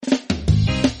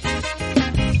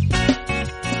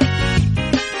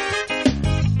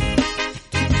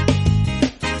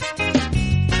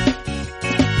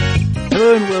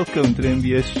welcome to the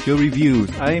MBS Show Reviews.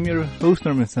 I am your host,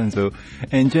 Norman Sanzo,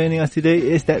 and joining us today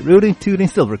is that rooting tooting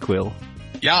silver quill.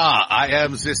 Yeah, I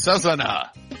am the Sazana.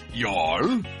 Y'all.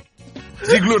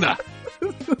 Zigluna.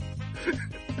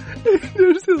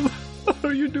 How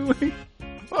are you doing?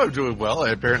 Oh, I'm doing well.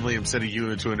 I apparently am sending you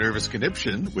into a nervous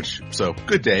conniption, so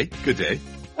good day.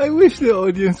 I wish the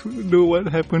audience would know what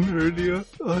happened earlier.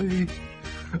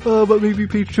 But maybe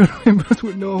Patreon members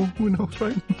would know. Who knows,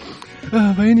 right?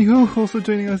 But anywho, also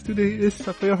joining us today is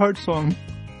Sapphire Heart Song.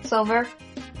 Silver.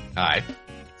 Hi.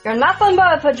 You're nothing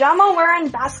but a pajama-wearing,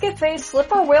 basket-faced,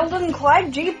 slipper-wielding,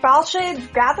 Clyde G.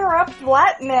 Balshade, gather-up,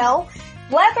 flat-mill,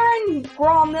 leather-and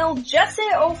graw-mill,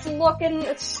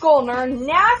 Jesse-oaf-looking scorner,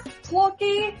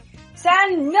 naff-plucky,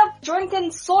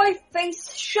 sand-milk-drinking,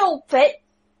 soy-faced shill-pit,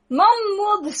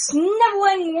 mum-wood,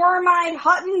 sniveling, worm-eyed,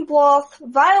 hot-and-bloth,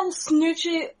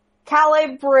 vile-snoochy,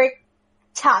 calibric,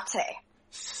 tate.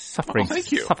 Suffering. Oh,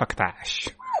 thank you.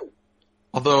 Suffoctash.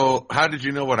 Although, how did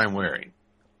you know what I'm wearing?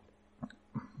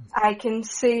 I can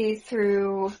see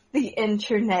through the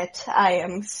internet. I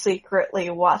am secretly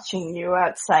watching you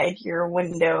outside your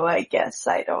window, I guess.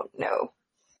 I don't know.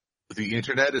 The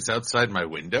internet is outside my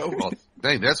window? Well,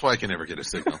 dang, that's why I can never get a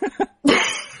signal.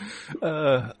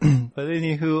 But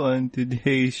anywho, on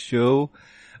today's show,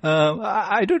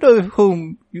 I don't know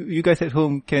if you guys at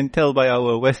home can tell by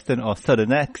our Western or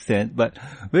Southern accent, but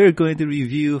we're going to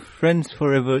review Friends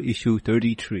Forever issue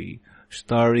 33.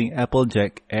 Starring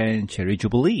Applejack and Cherry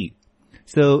Jubilee.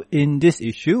 So in this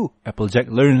issue, Applejack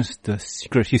learns the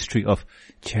secret history of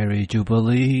Cherry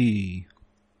Jubilee.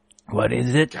 What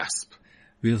is it? Gasp.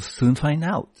 We'll soon find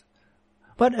out.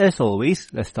 But as always,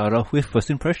 let's start off with first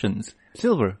impressions.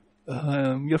 Silver,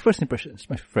 your first impressions,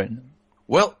 my friend.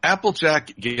 Well,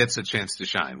 Applejack gets a chance to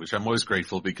shine, which I'm always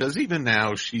grateful because even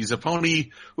now she's a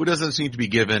pony who doesn't seem to be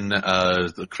given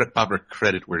the proper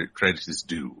credit where credit is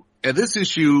due. And this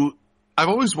issue, I've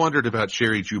always wondered about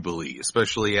Cherry Jubilee,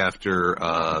 especially after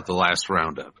the last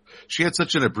roundup. She had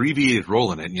such an abbreviated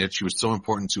role in it, and yet she was so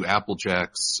important to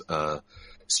Applejack's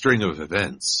string of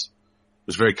events. It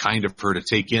was very kind of her to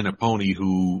take in a pony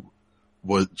who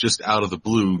was just out of the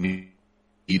blue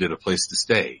needed a place to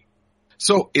stay.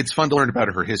 So it's fun to learn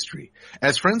about her history.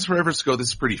 As Friends Forever go, this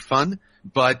is pretty fun,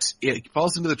 but it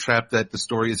falls into the trap that the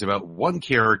story is about one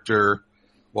character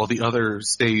while the other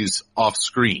stays off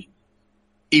screen.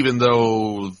 Even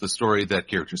though the story that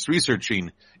character's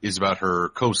researching is about her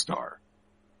co-star.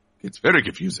 It's very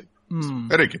confusing. It's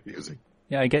very confusing.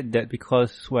 Yeah, I get that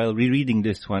because while rereading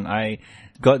this one, I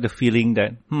got the feeling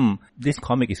that, this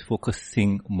comic is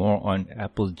focusing more on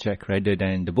Applejack rather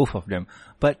than the both of them.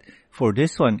 But for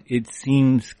this one, it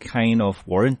seems kind of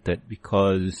warranted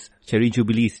because Cherry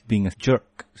Jubilee is being a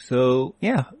jerk. So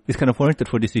yeah, it's kind of warranted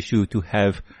for this issue to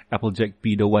have Applejack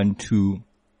be the one to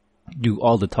do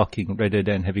all the talking rather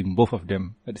than having both of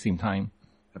them at the same time.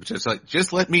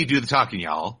 Just let me do the talking,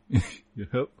 y'all.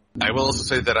 Yep. I will also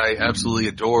say that I absolutely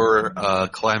adore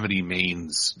Calamity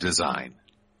Main's design.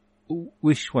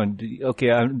 Which one? Okay,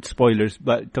 spoilers,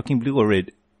 but talking blue or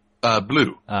red?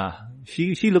 Blue.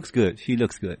 She looks good. She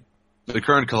looks good. The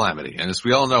current Calamity. And as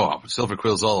we all know, Silver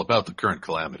Quill's all about the current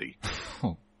Calamity.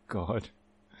 Oh, God.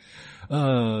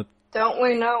 Don't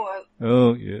we know it?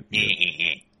 Oh, yeah.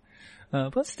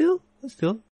 But still.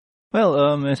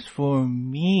 Well, as for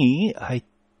me, I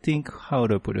think, how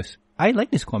do I put this? I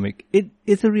like this comic.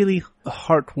 It's a really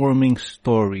heartwarming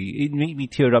story. It made me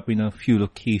tear up in a few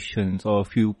locations or a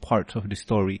few parts of the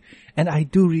story. And I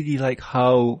do really like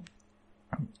how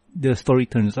the story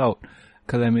turns out.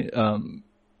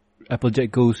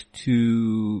 Applejack goes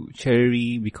to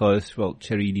Cherry because, well,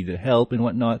 Cherry needed help and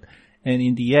whatnot. And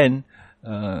in the end,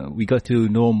 we got to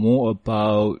know more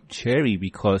about Cherry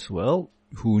because, well,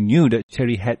 who knew that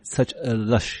Cherry had such a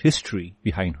lush history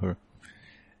behind her?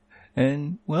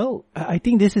 And, well, I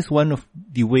think this is one of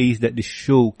the ways that the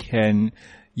show can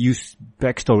use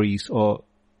backstories or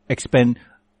expand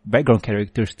background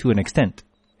characters to an extent.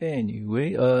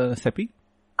 Anyway, Seppi?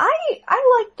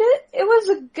 I liked it. It was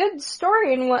a good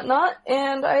story and whatnot,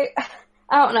 and I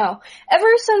don't know.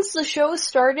 Ever since the show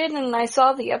started and I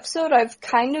saw the episode, I've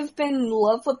kind of been in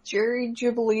love with Cherry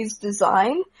Jubilee's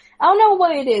design. I don't know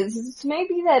what it is. It's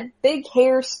maybe that big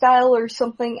hairstyle or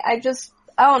something. I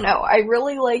don't know. I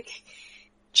really like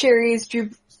Cherry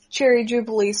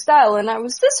Jubilee style, and I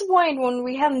was disappointed when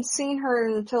we hadn't seen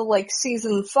her until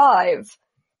season 5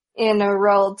 in a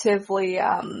relatively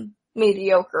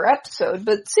mediocre episode.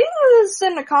 But seeing this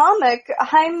in a comic,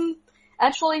 I'm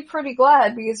actually pretty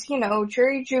glad because,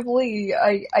 Cherry Jubilee,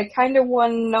 I kind of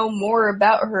want to know more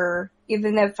about her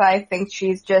even if I think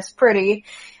she's just pretty,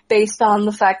 based on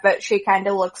the fact that she kind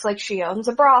of looks like she owns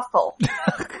a brothel.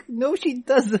 No, she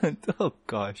doesn't. Oh,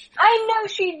 gosh. I know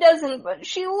she doesn't, but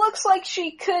she looks like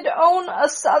she could own a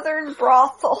southern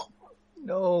brothel.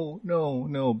 No,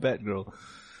 Batgirl.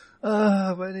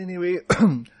 But anyway,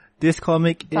 this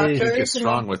comic is... Get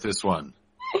strong with this one.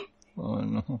 Oh,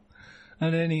 no.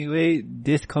 And anyway,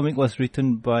 this comic was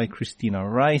written by Christina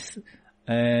Rice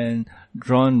and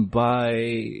drawn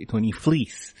by Tony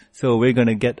Fleece. So we're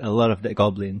gonna get a lot of that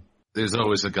goblin. There's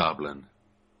always a goblin.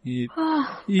 You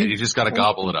just gotta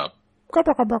gobble it up.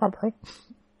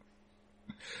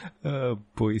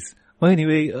 Boys. Well,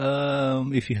 anyway,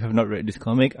 if you have not read this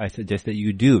comic, I suggest that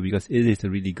you do, because it is a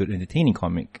really good, entertaining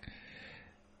comic.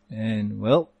 And,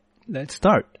 well, let's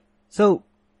start. So,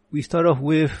 we start off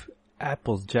with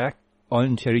Applejack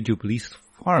on Cherry Jubilee's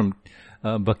farm.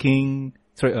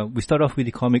 We start off with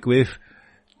the comic with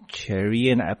Cherry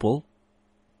and Apple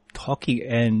talking,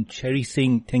 and Cherry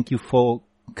saying, "Thank you for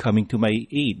coming to my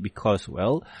aid," because,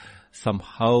 well,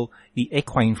 somehow the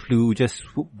equine flu just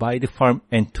swooped by the farm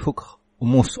and took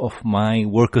most of my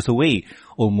workers away,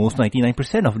 almost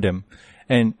 99% of them.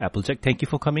 And Applejack, thank you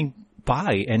for coming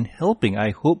by and helping.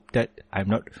 I hope that I'm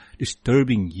not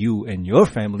disturbing you and your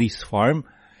family's farm.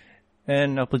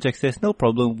 And Applejack says, no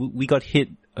problem, we got hit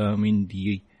in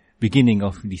the beginning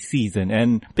of the season,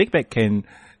 and Big Bag can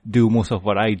do most of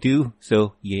what I do,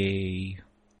 so yay.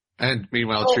 And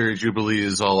meanwhile, Cherry Jubilee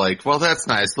is all like, well, that's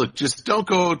nice. Look, just don't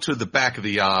go to the back of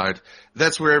the yard.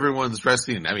 That's where everyone's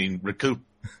resting. I mean, recoup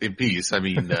in peace. I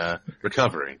mean,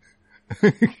 recovering.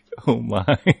 Oh my.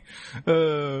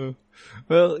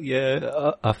 Well,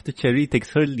 yeah, after Cherry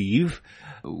takes her leave,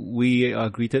 we are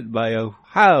greeted by a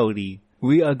howdy.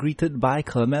 We are greeted by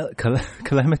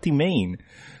Calamity Main.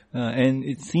 And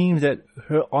it seems that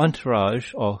her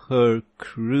entourage or her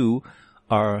crew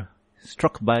are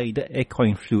struck by the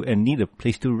equine flu and need a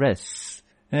place to rest.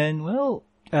 And, well,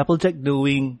 Applejack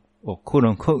knowing, or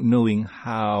quote-unquote knowing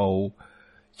how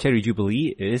Cherry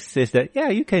Jubilee is, says that, yeah,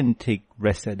 you can take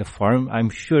rest at the farm. I'm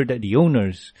sure that the owner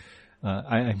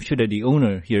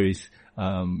here is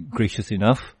gracious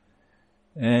enough.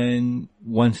 And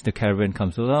once the caravan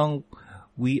comes along,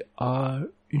 we are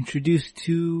introduced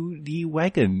to the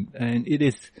wagon, and it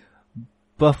is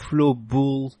Buffalo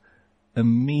Bull's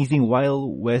Amazing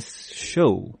Wild West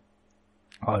Show.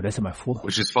 Oh, that's my fault.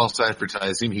 Which is false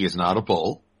advertising. He is not a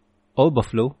bull. All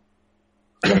buffalo.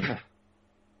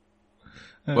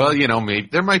 Well, you know, maybe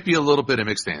there might be a little bit of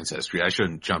mixed ancestry. I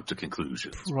shouldn't jump to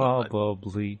conclusions.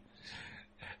 Probably.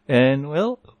 And,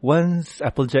 well, once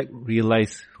Applejack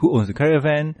realized who owns the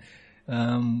caravan,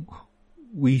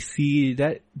 we see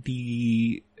that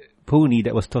the pony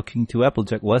that was talking to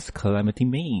Applejack was Calamity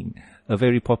Main, a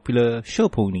very popular show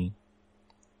pony.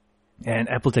 And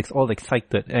Applejack's all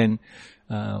excited and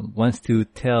wants to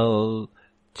tell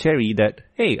Cherry that,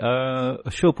 hey,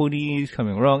 a show pony is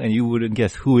coming along, and you wouldn't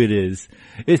guess who it is.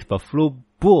 It's Buffalo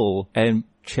Bull. And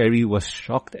Cherry was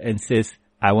shocked and says,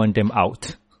 I want them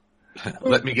out.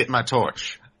 Let me get my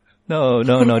torch. No,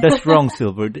 that's wrong,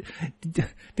 Silver.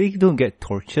 They don't get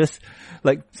torches.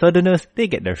 Like Southerners, they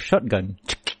get their shotgun.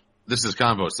 This is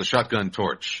combo. It's the shotgun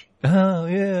torch. Oh,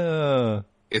 yeah.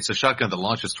 It's a shotgun that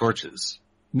launches torches.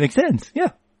 Makes sense,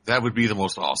 yeah. That would be the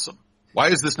most awesome. Why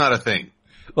is this not a thing?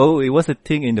 Oh, it was a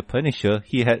thing in The Punisher.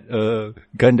 He had a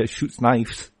gun that shoots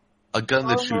knives. A gun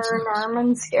that shoots knives.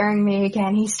 Norman's scaring me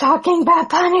again. He's talking about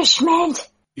punishment.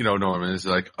 You know, Norman is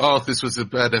like, oh, this was a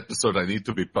bad episode. I need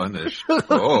to be punished.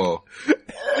 Oh.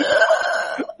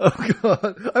 Oh,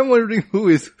 God. I'm wondering who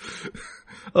is...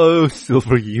 Oh,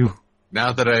 Silver, you.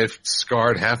 Now that I've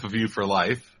scarred half of you for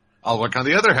life, I'll work on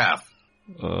the other half.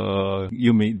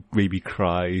 You made baby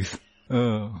cries.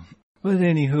 But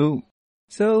anywho,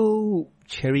 so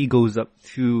Cherry goes up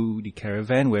to the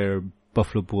caravan where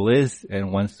Buffalo Bull is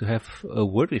and wants to have a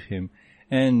word with him.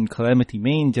 And Calamity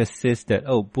Main just says that,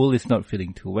 oh, Bull is not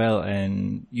feeling too well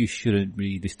and you shouldn't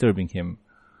be disturbing him.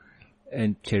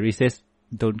 And Cherry says,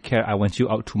 don't care, I want you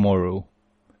out tomorrow.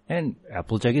 And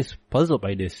Applejack is puzzled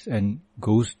by this and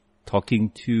goes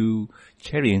talking to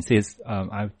Cherry and says,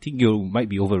 I think you might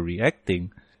be overreacting.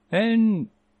 And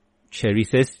Cherry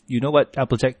says, you know what,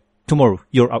 Applejack, tomorrow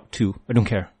you're out too. I don't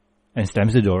care. And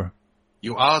slams the door.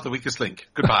 You are the weakest link.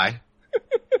 Goodbye.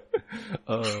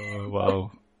 Oh,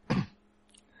 wow.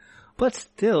 But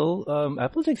still,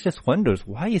 Applejack just wonders,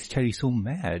 why is Cherry so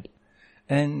mad?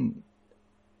 And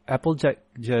Applejack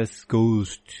just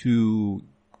goes to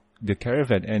the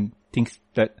caravan and thinks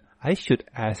that I should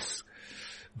ask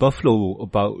Buffalo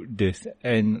about this.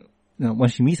 And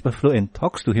once she meets Buffalo and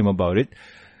talks to him about it,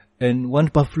 and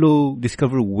once Buffalo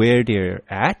discovers where they're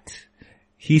at,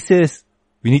 he says,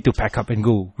 we need to pack up and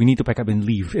go. We need to pack up and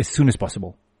leave as soon as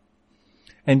possible.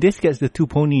 And this gets the two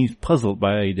ponies puzzled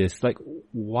by this. Like,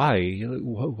 why?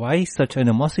 Why such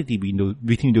animosity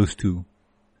between those two?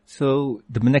 So,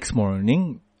 the next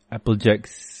morning, Applejack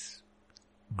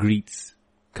greets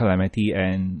Calamity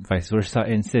and vice versa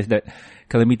and says that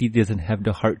Calamity doesn't have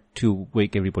the heart to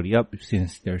wake everybody up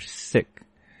since they're sick.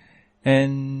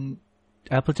 And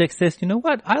Applejack says, you know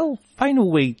what? I'll find a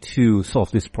way to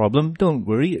solve this problem. Don't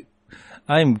worry.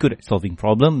 I'm good at solving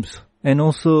problems. And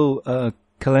also,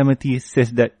 Calamity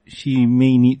says that she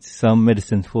may need some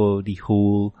medicine for the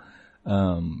whole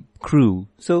crew.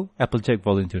 So Applejack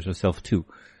volunteers herself too.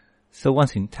 So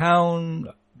once in town,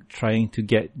 trying to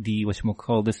get the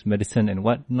this medicine and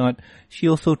whatnot, she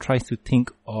also tries to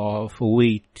think of a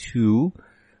way to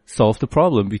solve the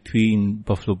problem between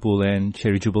Buffalo Bull and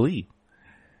Cherry Jubilee.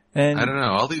 And I don't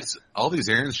know, all these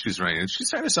errands she's running, she's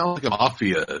starting to sound like a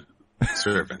mafia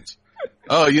servant.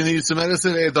 Oh, you need some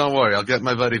medicine? Hey, don't worry, I'll get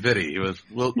my buddy Vitty.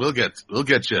 We'll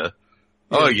get you.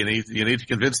 Oh, you need to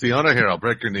convince the owner here. I'll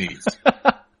break your knees.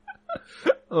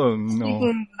 Oh no!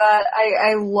 Speaking of that,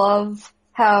 I love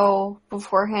how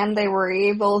beforehand they were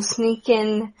able to sneak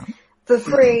in the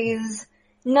phrase,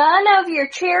 "None of your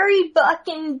cherry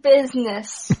bucking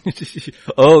business."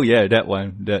 Oh yeah, that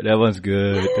one. That one's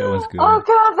good. That one's good. Oh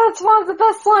god, that's one of the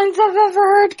best lines I've ever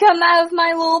heard come out of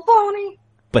My Little Pony.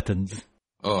 Buttons.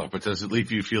 Oh, but does it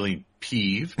leave you feeling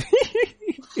peeved?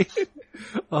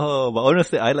 Oh, but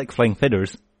honestly, I like flying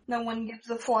feathers. No one gives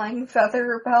a flying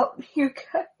feather about you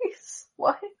guys.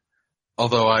 What?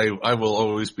 Although I will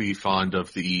always be fond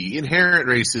of the inherent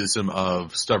racism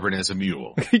of stubborn as a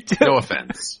mule. No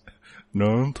offense.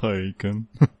 None taken.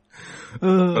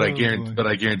 But I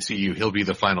guarantee you he'll be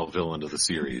the final villain of the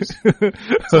series.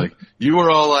 It's like, you were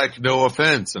all like, no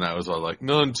offense, and I was all like,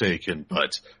 none taken,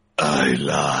 but I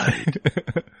lied.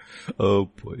 Oh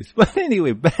boys. But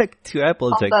anyway, back to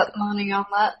Applejack. I'll bet money on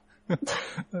that.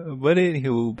 But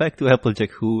anyway, back to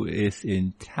Applejack, who is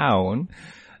in town.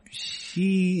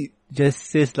 She just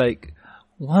says like,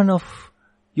 one of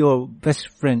your best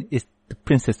friend is the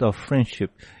princess of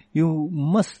friendship. You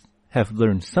must have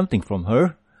learned something from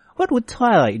her. What would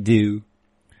Twilight do?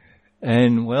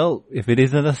 And well, if it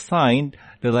isn't a sign,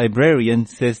 the librarian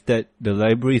says that the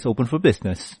library is open for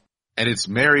business. And it's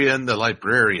Marion the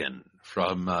librarian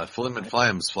from Flim and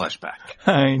Flam's flashback.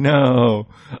 I know.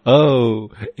 Oh,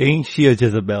 ain't she a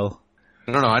Jezebel?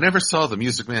 I don't know. I never saw The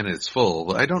Music Man in its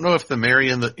full. I don't know if the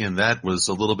Marion in that was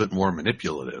a little bit more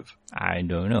manipulative. I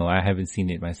don't know. I haven't seen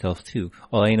it myself too.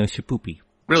 All I know is Shapoopy.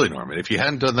 Really, Norman, if you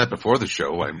hadn't done that before the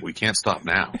show, we can't stop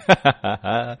now.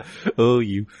 Oh,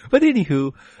 you. But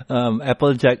anywho,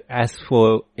 Applejack asks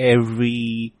for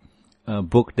every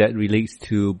book that relates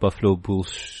to Buffalo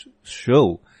Bull's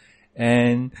show.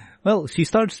 And, well, she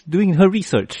starts doing her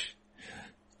research.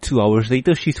 2 hours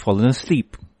later, she's fallen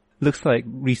asleep. Looks like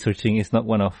researching is not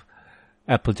one of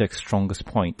Applejack's strongest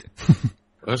point.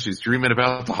 Well, she's dreaming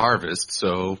about the harvest,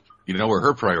 so you know where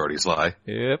her priorities lie.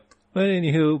 Yep. But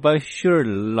anywho, by sheer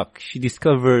luck, she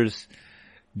discovers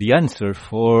the answer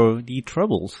for the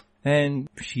troubles. And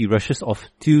she rushes off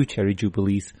to Cherry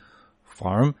Jubilee's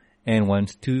farm and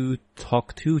wants to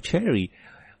talk to Cherry.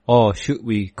 Or should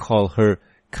we call her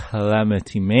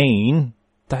Calamity Main?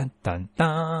 Dun dun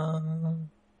dun.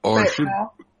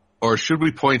 Or should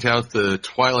we point out the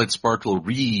Twilight Sparkle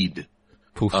Reed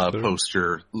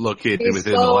poster located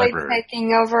within the library? He's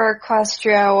taking over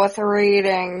Equestria with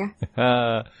reading.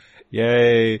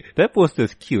 Yay. That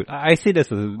poster's cute. I say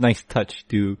that's a nice touch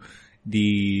to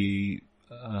the,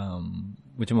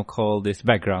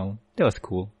 background. That was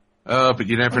cool. But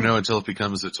you never know until it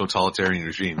becomes a totalitarian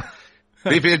regime.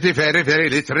 Be very, very, very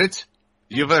literate.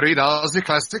 You will read all the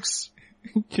classics.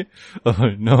 Oh,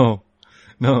 no.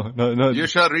 No. You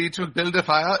shall read to build a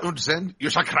fire and then you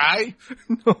shall cry.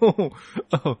 No.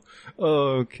 Oh,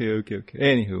 okay.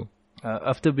 Anywho,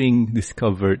 after being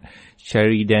discovered,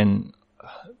 Cherry then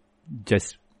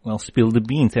spill the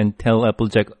beans and tell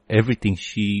Applejack everything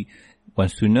she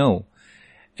wants to know.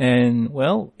 And,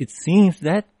 well, it seems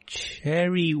that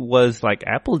Cherry was like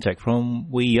Applejack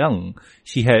from way young.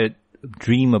 She had a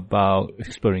dream about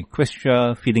exploring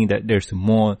Equestria, feeling that there's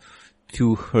more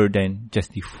to her than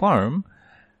just the farm,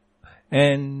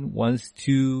 and wants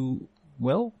to,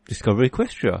 discover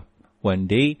Equestria. One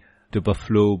day, the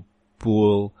Buffalo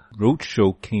Bull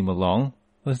Roadshow came along.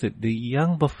 Was it the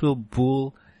young Buffalo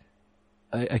Bull?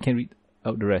 I can't read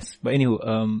out the rest. But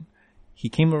anyway, he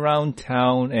came around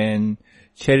town and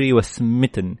Cherry was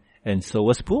smitten and so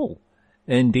was Bull.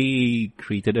 And they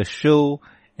created a show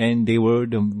and they were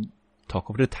the talk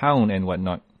of the town and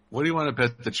whatnot. What do you want to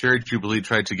bet the Cherry Jubilee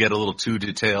tried to get a little too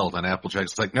detailed on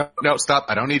Applejack's like, no, stop.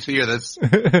 I don't need to hear this.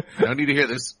 I don't need to hear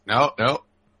this. No. No.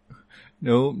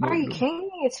 Are you kidding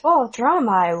me? It's full of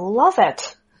drama. I love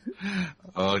it.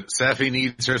 Oh, Safi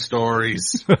needs her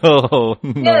stories. Oh,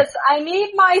 no. Yes, I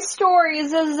need my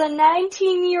stories as a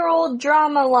 19-year-old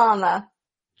drama llama.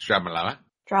 Shamalama.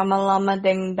 Drama llama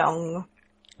ding dong.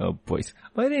 Oh, boys.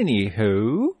 But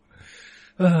anywho,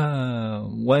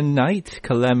 one night,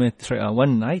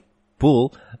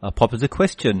 Bull pops a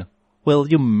question. Will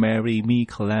you marry me,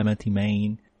 Calamity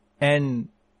Mane? And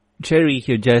Cherry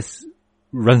here just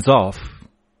runs off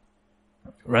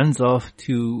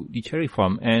to the cherry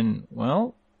farm. And,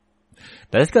 well,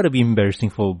 that's gotta be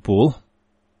embarrassing for Bull.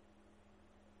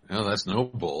 No, that's no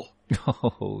Bull.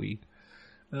 Holy.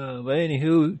 But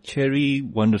anywho, Cherry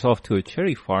wanders off to a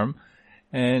cherry farm.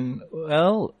 And,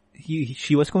 well,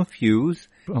 she was confused.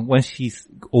 Once she's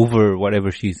over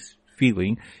whatever she's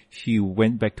feeling, she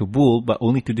went back to Bull, but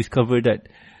only to discover that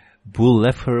Bull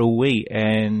left her away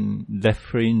and left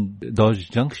her in Dodge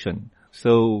Junction.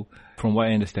 So, from what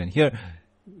I understand here,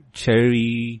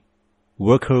 Cherry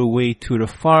worked her way to the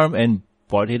farm and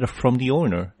bought it from the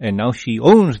owner. And now she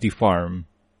owns the farm.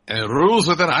 And rules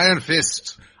with an iron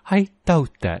fist. I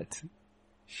doubt that.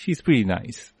 She's pretty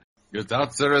nice. You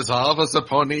doubt the resolve as a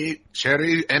pony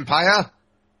Cherry Empire?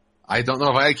 I don't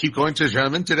know why I keep going to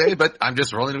German today, but I'm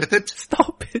just rolling with it.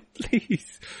 Stop it,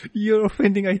 please. You're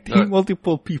offending, I think,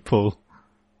 multiple people.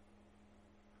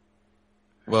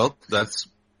 Well, that's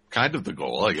kind of the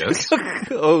goal, I guess.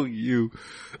 Oh, you.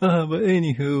 But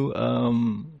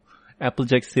anywho,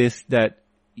 Applejack says that,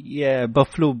 yeah,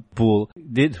 Buffalo Bull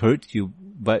did hurt you,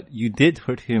 but you did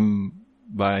hurt him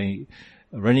by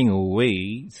running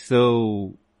away,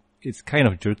 so it's kind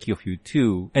of jerky of you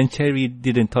too. And Cherry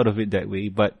didn't thought of it that way,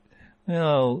 but,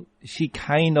 well, she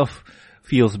kind of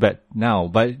feels bad now.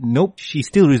 But nope, she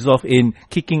still resolved in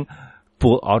kicking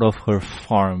Bull out of her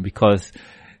farm because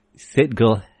said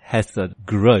girl has a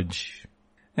grudge.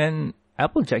 And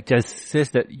Applejack just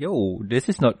says that, yo, this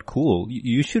is not cool.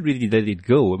 You should really let it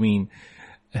go. I mean,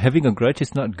 having a grudge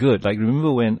is not good. Like,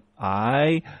 remember when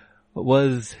I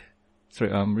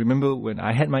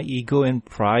had my ego and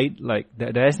pride? Like,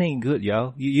 that ain't good,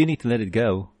 y'all. You need to let it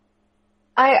go.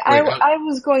 I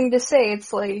was going to say,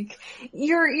 it's like,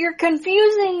 you're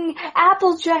confusing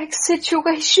Applejack's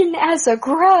situation as a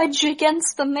grudge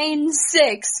against the main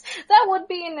six. That would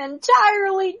be an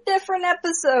entirely different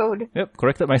episode. Yep,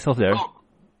 corrected myself there. Oh.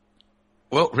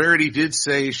 Well, Rarity did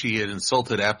say she had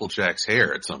insulted Applejack's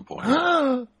hair at some point.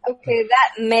 Okay,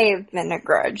 that may have been a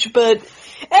grudge, but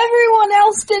everyone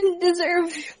else didn't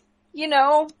deserve, you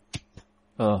know.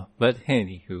 Oh, but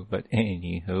anywho.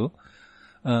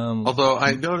 Although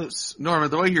I notice, Norma,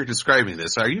 the way you're describing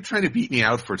this, are you trying to beat me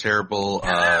out for terrible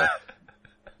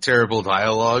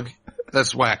dialogue?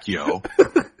 That's whack, yo.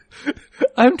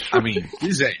 I'm trying.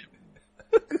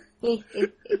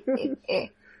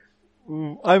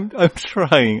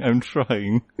 I'm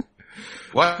trying.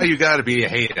 Why you gotta be a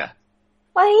hater?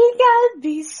 Why you gotta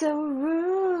be so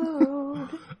rude?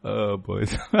 Oh,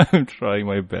 boys, I'm trying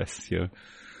my best here.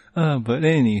 But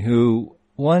anywho,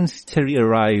 once Cherry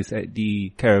arrives at the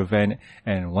caravan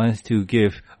and wants to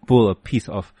give Bull a piece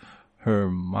of her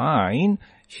mind,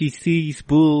 she sees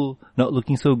Bull not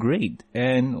looking so great.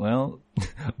 And, well,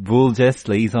 Bull just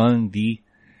lays on the,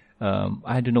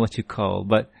 I don't know what you call,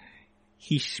 but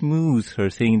he schmoos her,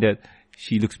 saying that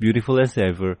she looks beautiful as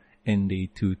ever, and they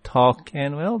two talk,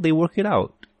 and, well, they work it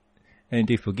out. And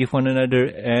they forgive one another,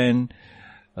 and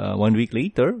 1 week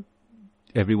later,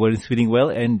 everyone is feeling well,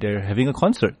 and they're having a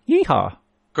concert. Yeehaw!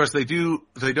 Of course, they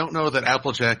don't know that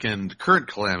Applejack and Current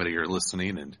Calamity are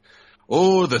listening, and,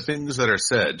 oh, the things that are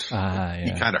said. Yeah.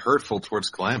 Be kind of hurtful towards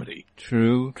Calamity.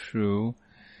 True.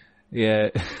 Yeah,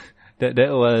 that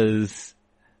was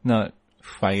not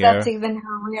fire. That's even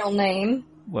her real name.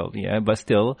 Well, yeah, but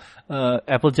still,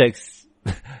 Applejack says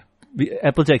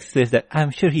that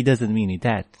I'm sure he doesn't mean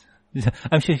that.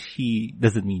 I'm sure she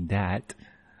doesn't mean that.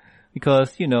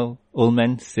 Because, you know, old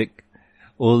man sick,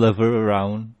 old lover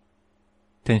around,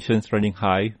 tensions running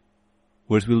high,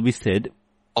 words will be said.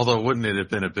 Although, wouldn't it have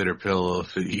been a bitter pill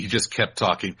if he just kept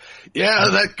talking?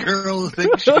 Yeah, that girl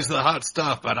thinks she's the hot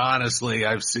stuff, but honestly,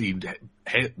 I've seen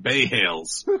hay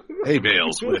bales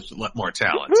with more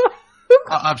talent.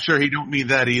 I'm sure he don't mean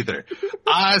that either.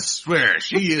 I swear,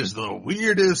 she is the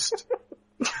weirdest.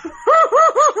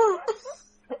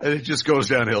 And it just goes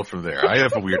downhill from there. I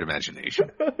have a weird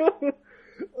imagination.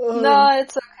 No,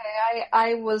 it's okay.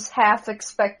 I was half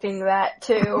expecting that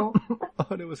too.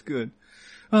 Oh, that was good.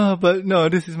 But no,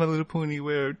 this is My Little Pony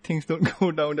where things don't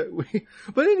go down that way.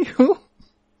 But anywho,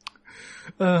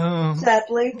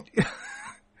 Sadly.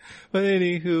 But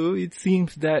anywho, it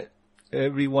seems that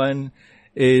everyone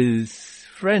is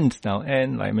friends now.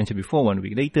 And like I mentioned before, 1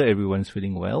 week later, everyone's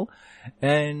feeling well.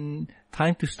 And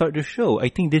time to start the show. I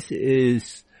think this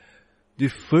is the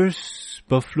first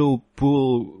Buffalo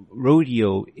Bull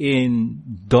Rodeo in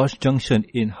Dodge Junction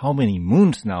in how many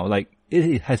moons now? Like,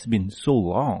 it has been so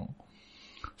long.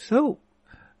 So,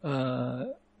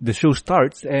 the show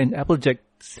starts and Applejack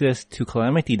says to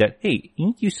Calamity that, hey,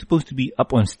 ain't you supposed to be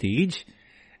up on stage?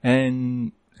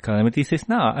 And Calamity says,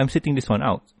 nah, I'm sitting this one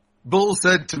out. Bull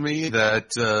said to me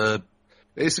that,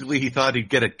 basically he thought he'd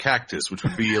get a cactus, which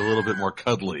would be a little bit more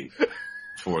cuddly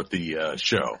for the,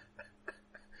 show.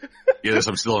 Yes,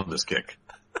 I'm still on this kick.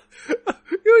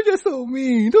 You're just so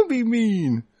mean. Don't be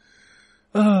mean.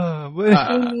 I'm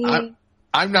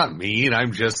not mean.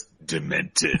 I'm just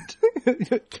demented.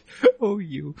 Oh,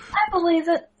 you. I believe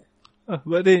it.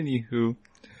 But anywho.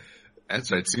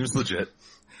 That's right. Seems legit.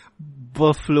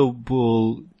 Buffalo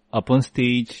Bull up on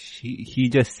stage. He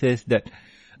just says that,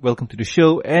 welcome to the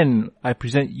show, and I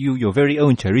present you your very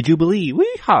own Cherry Jubilee.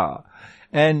 Wee-ha!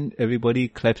 And everybody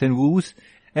claps and woos.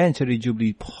 And Cherry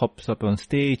Jubilee pops up on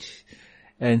stage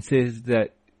and says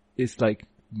that it's like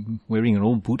wearing an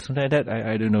old boot, something like that.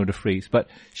 I don't know the phrase. But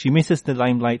she misses the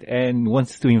limelight and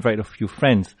wants to invite a few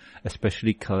friends,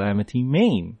 especially Calamity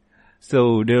Maine.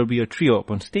 So there'll be a trio up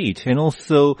on stage. And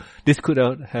also, this could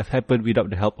have happened without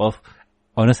the help of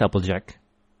Honest Applejack.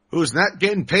 Who's not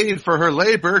getting paid for her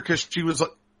labor because she was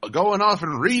going off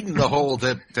and reading the whole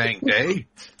dang day.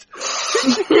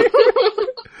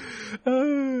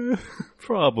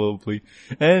 Probably.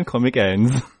 And comic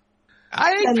ends.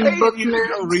 I ain't paying you to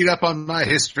go read up on my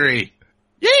history.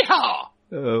 Yeehaw!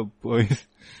 Oh, boys.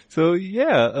 So,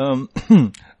 yeah,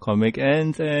 comic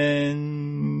ends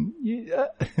and, yeah.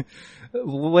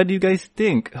 What do you guys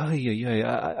think? Oh,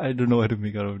 yeah, I don't know what to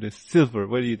make out of this. Silver,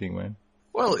 what do you think, man?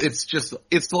 Well, it's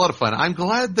a lot of fun. I'm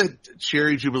glad that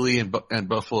Cherry Jubilee and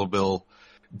Buffalo Bill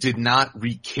did not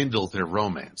rekindle their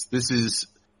romance. This is,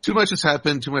 too much has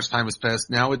happened, too much time has passed.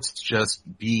 Now it's just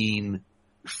being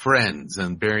friends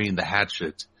and burying the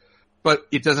hatchet. But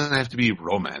it doesn't have to be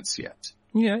romance yet.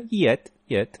 Yeah, yet.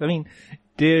 I mean,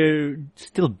 they're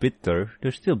still bitter.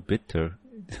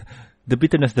 The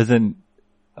bitterness doesn't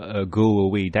go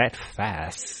away that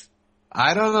fast.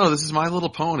 I don't know. This is My Little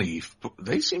Pony.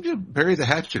 They seem to bury the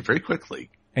hatchet very quickly.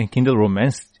 And kindle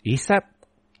romance ASAP?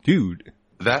 Dude.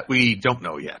 That we don't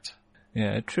know yet.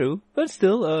 Yeah, true. But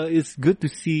still, it's good to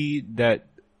see that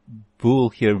Bull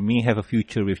here may have a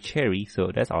future with Cherry,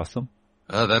 so that's awesome.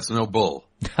 That's no bull.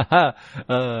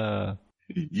 Haha.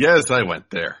 Yes, I went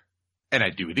there. And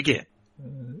I'd do it again.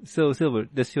 So, Silver,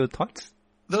 that's your thoughts?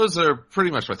 Those are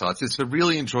pretty much my thoughts. It's a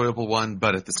really enjoyable one,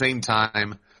 but at the same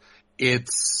time,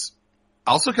 it's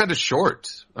also kind of short.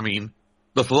 I mean,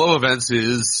 the flow of events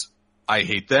is, I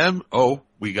hate them. Oh,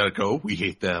 we gotta go. We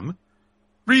hate them.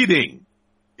 Reading.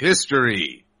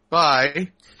 History.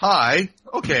 Bye. Hi.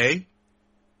 Okay.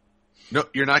 No,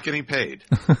 you're not getting paid.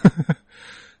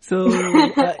 So,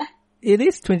 it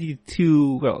is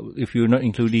 22, well, if you're not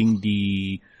including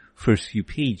the first few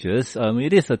pages,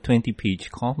 it is a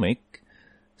 20-page comic.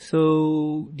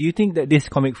 So, do you think that this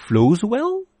comic flows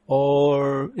well?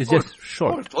 Or is just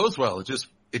short? It flows well.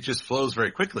 It just flows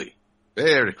very quickly.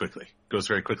 Very quickly. Goes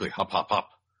very quickly. Hop, hop, hop.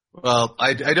 Well,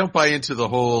 I don't buy into the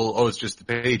whole, it's just the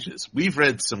pages. We've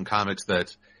read some comics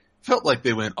that felt like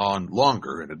they went on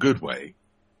longer in a good way.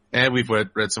 And we've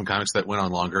read some comics that went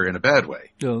on longer in a bad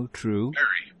way. Oh, true.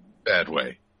 Very bad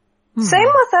way. Same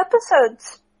with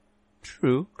episodes.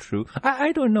 True.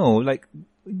 I don't know. Like,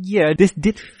 yeah, this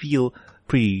did feel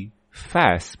pretty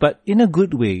fast, but in a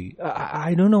good way.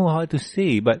 I don't know how to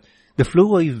say, but the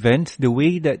flow of events, the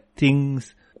way that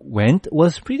things went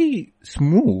was pretty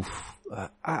smooth.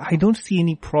 I don't see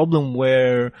any problem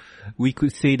where we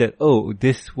could say that,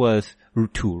 this was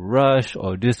too rushed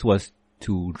or this was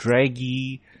too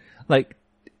draggy. Like,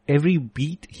 every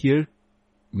beat here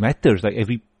matters. Like,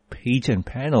 every page and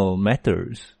panel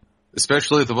matters.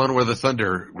 Especially the one where the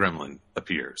Thunder Gremlin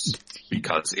appears.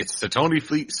 Because it's the Tony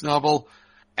Fleet's novel,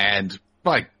 and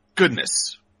my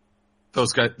goodness,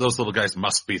 those little guys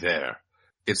must be there.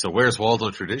 It's a Where's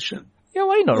Waldo tradition. Yeah,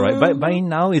 why not, right? By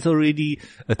now, it's already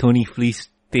a Tony Fleece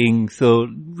thing, so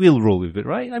we'll roll with it,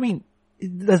 right? I mean,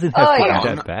 it doesn't have to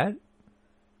be that bad.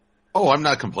 Oh, I'm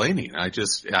not complaining. I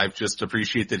just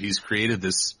appreciate that he's created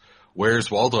this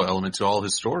Where's Waldo element to all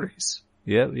his stories.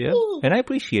 Yeah. And I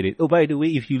appreciate it. Oh, by the way,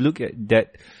 if you look at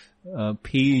that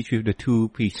page with the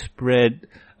 2-page spread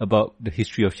about the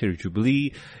history of Cherry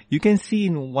Jubilee, you can see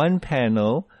in one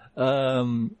panel,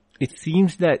 it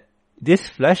seems that this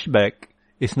flashback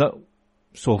is not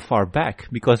so far back,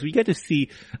 because we get to see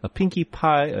a Pinkie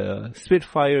Pie,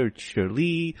 Spitfire,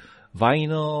 Shirley,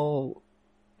 Vinyl,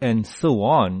 and so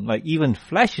on. Like, even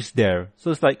Flash is there.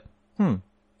 So it's like, how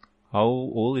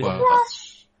old is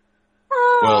Flash?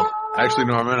 Well, actually,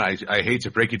 Norman, I hate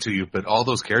to break it to you, but all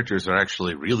those characters are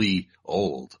actually really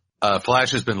old.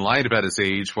 Flash has been lied about his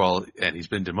age and he's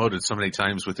been demoted so many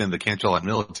times within the Canterlot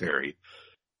military.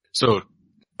 So,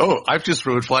 I've just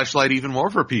ruined Flashlight even more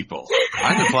for people.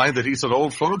 I'm implying that he's an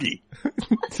old fogey.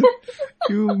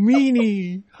 You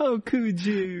meanie! How could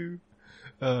you?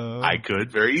 I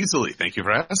could very easily. Thank you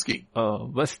for asking.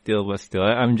 But still,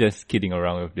 I'm just kidding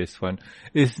around with this one.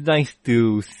 It's nice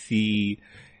to see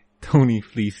Tony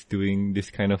Fleece doing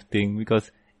this kind of thing because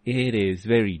it is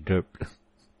very derp.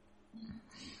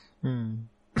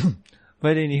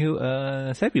 But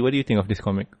anywho, Seppi, what do you think of this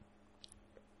comic?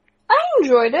 I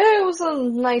enjoyed it. It was a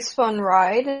nice, fun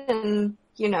ride, and,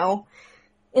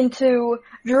 into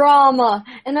drama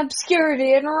and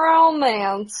obscurity and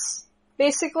romance.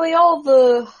 Basically all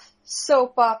the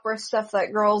soap opera stuff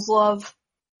that girls love.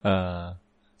 So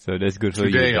that's good for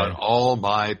you. Today on All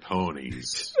My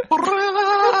Ponies.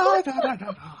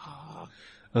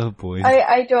 Oh boy.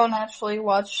 I don't actually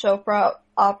watch soap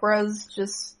operas,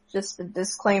 just a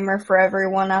disclaimer for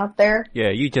everyone out there.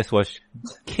 Yeah, you just watch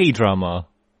K-drama.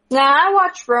 Nah, I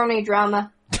watch Brony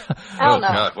drama. I don't know.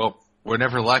 God, well, we're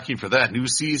never lacking for that. New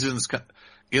season's going.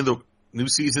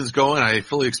 I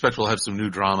fully expect we'll have some new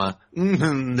drama.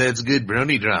 That's good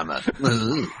brony drama.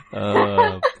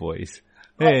 Boys.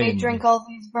 Let me drink all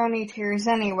these brony tears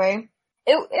anyway.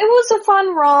 It was a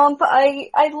fun romp.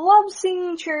 I love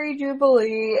seeing Cherry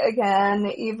Jubilee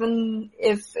again, even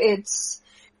if it's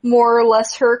more or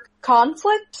less her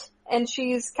conflict, and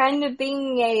she's kind of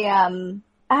being a,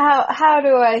 how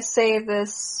do I say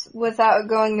this without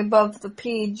going above the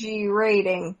PG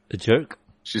rating? A jerk?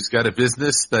 She's got a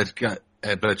business but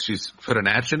she's put a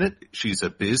natch in it. She's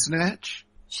a biznatch.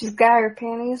 She's got her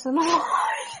panties in a lot.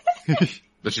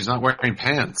 But she's not wearing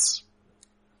pants.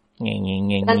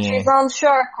 And she's on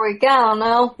Shark Week, I don't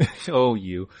know. Oh,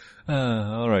 you.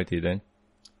 Alrighty then.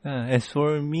 As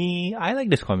for me, I like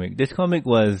this comic. This comic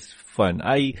was fun.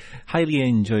 I highly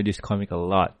enjoyed this comic a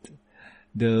lot.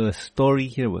 The story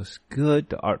here was good,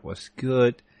 the art was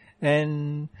good,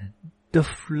 and the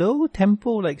flow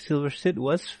tempo, like Silver said,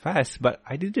 was fast, but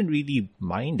I didn't really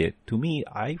mind it. To me,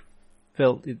 I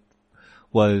felt it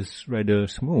was rather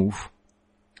smooth,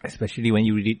 especially when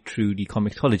you read it through the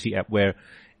Comixology app where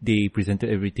they presented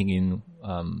everything in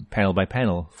panel by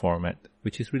panel format,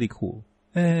 which is really cool.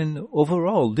 And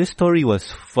overall, this story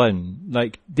was fun.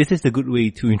 Like, this is a good way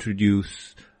to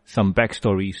introduce some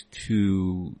backstories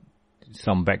to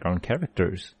some background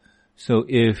characters. So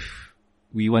if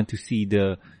we want to see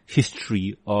the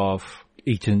history of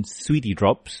Agent Sweetie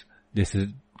Drops, this is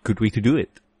a good way to do it.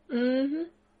 Mm-hmm.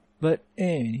 But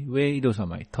anyway, those are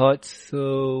my thoughts.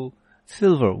 So,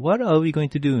 Silver, what are we going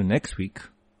to do next week?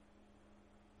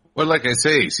 Well, like I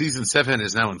say, season 7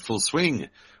 is now in full swing.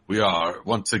 We are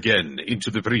once again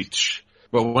into the breach.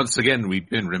 Well, once again, we've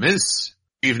been remiss.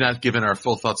 We've not given our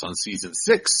full thoughts on season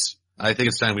 6. I think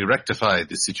it's time we rectify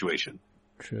this situation.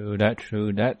 True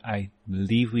that. I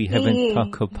believe we haven't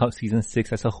talked about season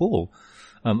 6 as a whole.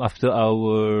 After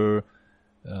our,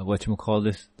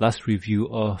 last review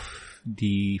of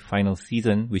the final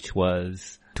season, which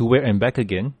was To Where and Back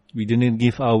Again, we didn't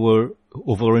give our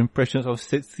overall impressions of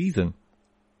 6th season.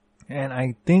 And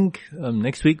I think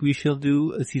next week we shall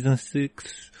do a season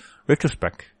 6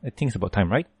 retrospect. I think it's about time,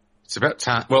 right? It's about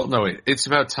time. Well, no, wait. It's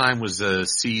about time was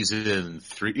season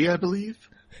 3, I believe.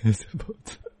 It's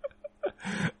about.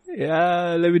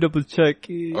 Yeah, let me double check.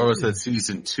 Or was that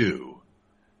season 2?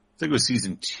 I think it was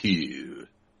season 2.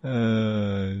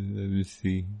 Let me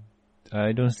see.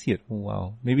 I don't see it. Oh,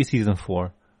 wow. Maybe season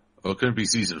 4. Well, it couldn't be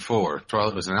season 4.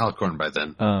 Twilight was an alicorn by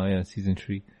then. Oh, yeah, season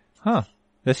 3. Huh.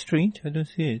 That's strange. I don't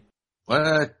see it.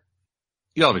 What?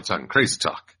 Y'all be talking crazy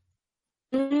talk.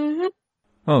 Mm-hmm.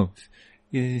 Oh,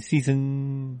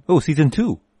 season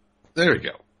 2. There we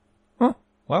go. Huh.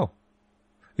 Wow.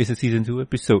 It's a season 2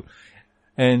 episode.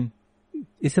 And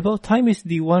It's About Time is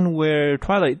the one where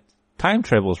Twilight time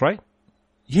travels, right?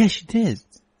 Yes, she did.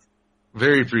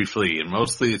 Very briefly, and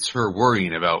mostly it's her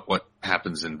worrying about what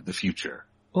happens in the future.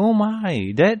 Oh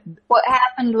my, What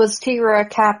happened was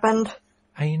T-Rex happened.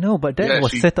 I know, but that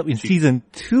was set up in season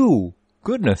 2.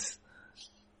 Goodness.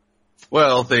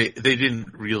 Well, they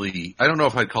didn't really, I don't know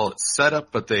if I'd call it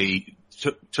setup, but they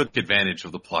took advantage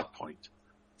of the plot point.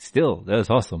 Still, that was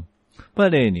awesome.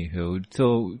 But anywho,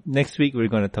 so next week we're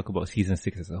going to talk about season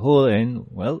 6 as a whole and,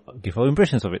 well, give our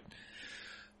impressions of it.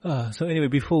 So anyway,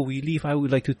 before we leave, I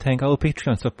would like to thank our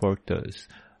Patreon supporters.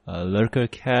 Lurker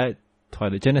Cat,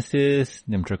 Twilight Genesis,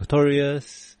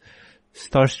 Nemdracotorius,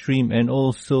 Starstream, and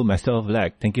also Master of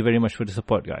Lag. Thank you very much for the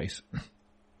support, guys.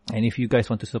 And if you guys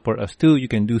want to support us too, you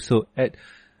can do so at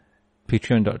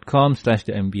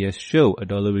patreon.com/the MBS show.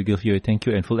 $1 will give you a thank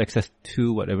you and full access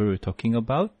to whatever we're talking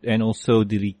about, and also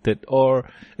deleted or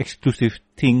exclusive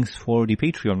things for the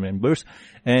Patreon members.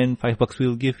 And $5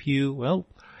 will give you, well,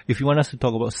 if you want us to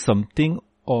talk about something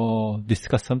or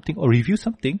discuss something or review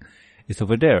something, it's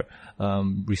over there.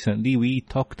 Recently we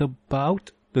talked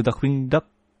about the Duckwing Duck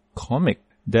comic.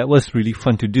 That was really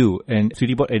fun to do, and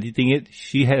Sweetie Bot editing it,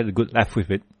 she had a good laugh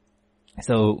with it.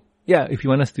 So yeah, if you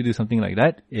want us to do something like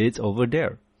that, it's over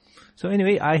there. So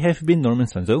anyway, I have been Norman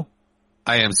Sanzo.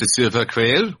 I am Cecilva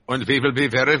Quayle, and we will be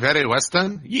very, very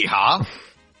Western. Yeehaw!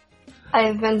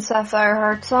 I've been Sapphire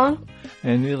Heartsong.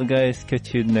 And we'll guys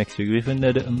catch you next week with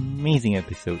another amazing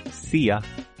episode. See ya!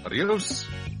 Adios!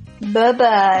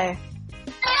 Bye-bye.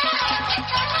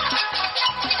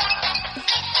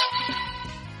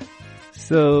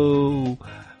 So,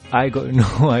 I got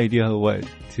no idea what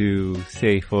to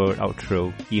say for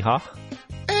outro. Yeehaw?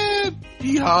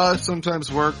 Yeehaw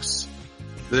sometimes works.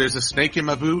 There's a snake in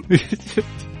my boot.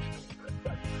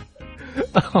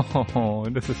 Oh,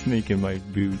 there's a snake in my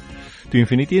boot. To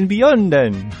infinity and beyond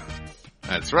then.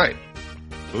 That's right.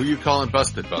 Who you calling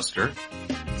Busted Buster?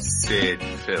 Sid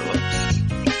Phillips.